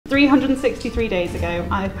363 days ago,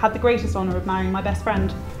 I had the greatest honour of marrying my best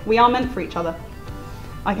friend. We are meant for each other.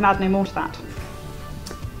 I can add no more to that.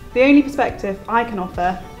 The only perspective I can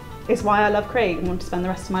offer is why I love Craig and want to spend the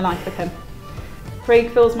rest of my life with him.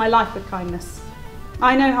 Craig fills my life with kindness.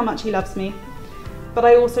 I know how much he loves me, but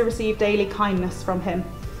I also receive daily kindness from him,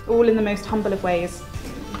 all in the most humble of ways.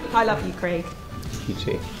 I love you, Craig. You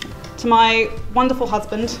too. To my wonderful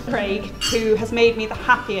husband, Craig, who has made me the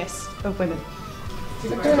happiest of women.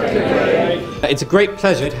 It's a great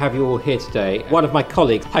pleasure to have you all here today. One of my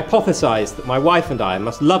colleagues hypothesised that my wife and I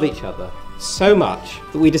must love each other so much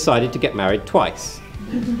that we decided to get married twice.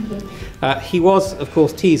 He was, of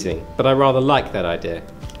course, teasing, but I rather like that idea.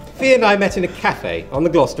 Fee and I met in a cafe on the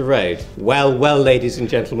Gloucester Road. Well, ladies and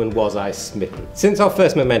gentlemen, was I smitten. Since our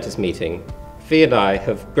first momentous meeting, Fee and I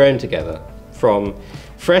have grown together from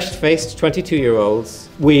fresh-faced 22-year-olds.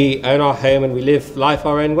 We own our home and we live life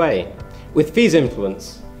our own way. With Fee's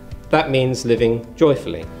influence, that means living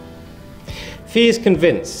joyfully. Fee is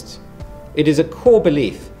convinced, it is a core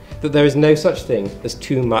belief, that there is no such thing as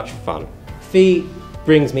too much fun. Fee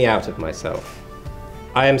brings me out of myself.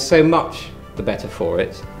 I am so much the better for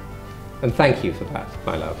it, and thank you for that,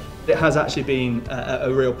 my love. It has actually been a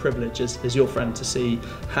real privilege as your friend to see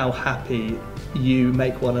how happy you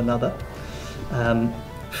make one another.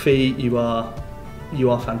 Fee, you are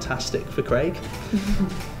fantastic for Craig.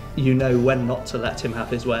 You know when not to let him have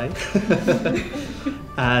his way.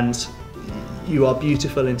 And you are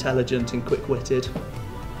beautiful, intelligent and quick-witted.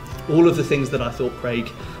 All of the things that I thought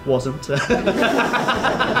Craig wasn't.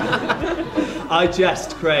 I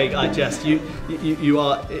jest, Craig, I jest. You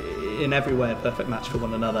are in every way a perfect match for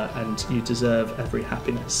one another and you deserve every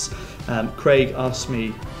happiness. Craig asked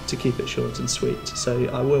me to keep it short and sweet, so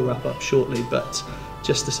I will wrap up shortly, but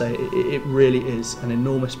just to say it really is an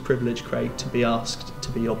enormous privilege, Craig, to be asked to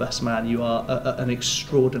be your best man. You are an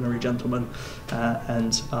extraordinary gentleman,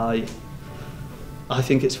 and I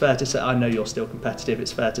think it's fair to say, I know you're still competitive,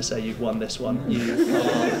 it's fair to say you've won this one. You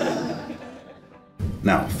are...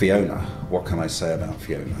 Now, Fiona, what can I say about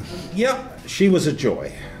Fiona? Yeah, she was a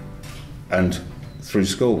joy, and through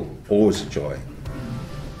school, always a joy.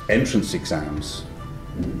 Entrance exams,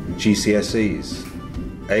 GCSEs,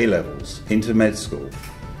 A-levels, into med school,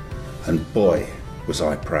 and boy, was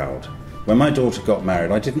I proud. When my daughter got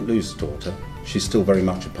married, I didn't lose a daughter. She's still very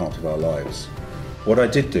much a part of our lives. What I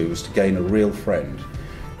did do was to gain a real friend.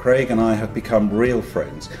 Craig and I have become real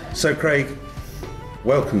friends. So Craig,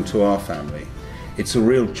 welcome to our family. It's a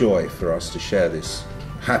real joy for us to share this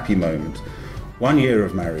happy moment. 1 year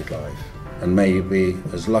of married life, and may you be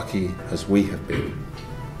as lucky as we have been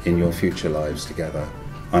in your future lives together.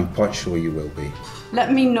 I'm quite sure you will be.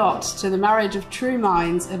 Let me not to the marriage of true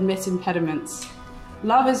minds admit impediments.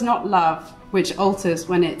 Love is not love, which alters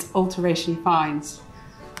when it alteration finds,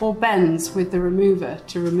 or bends with the remover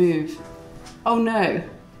to remove. Oh no,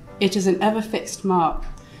 it is an ever-fixed mark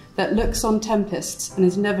that looks on tempests and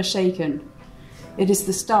is never shaken. It is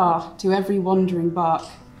the star to every wandering bark,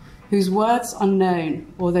 whose words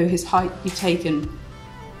unknown, although his height be taken.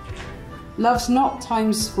 Love's not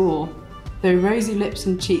time's spool, though rosy lips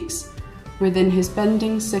and cheeks within his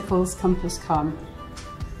bending sickle's compass come.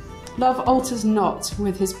 Love alters not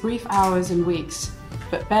with his brief hours and weeks,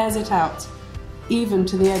 but bears it out, even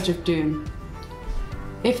to the edge of doom.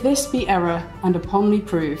 If this be error and upon me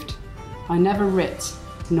proved, I never writ,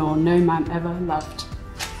 nor no man ever loved.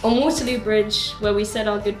 On Waterloo Bridge, where we said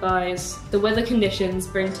our goodbyes, the weather conditions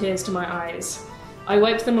bring tears to my eyes. I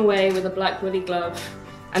wipe them away with a black woolly glove,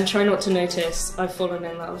 and try not to notice I've fallen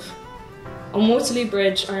in love. On Waterloo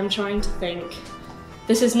Bridge, I am trying to think.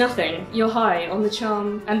 This is nothing, you're high on the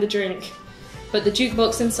charm and the drink, but the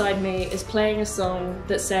jukebox inside me is playing a song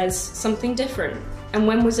that says something different, and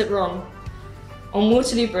when was it wrong? On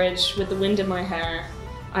Waterloo Bridge, with the wind in my hair,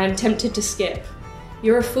 I am tempted to skip.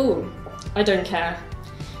 You're a fool, I don't care.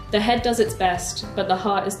 The head does its best, but the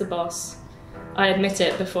heart is the boss. I admit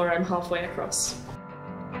it before I'm halfway across.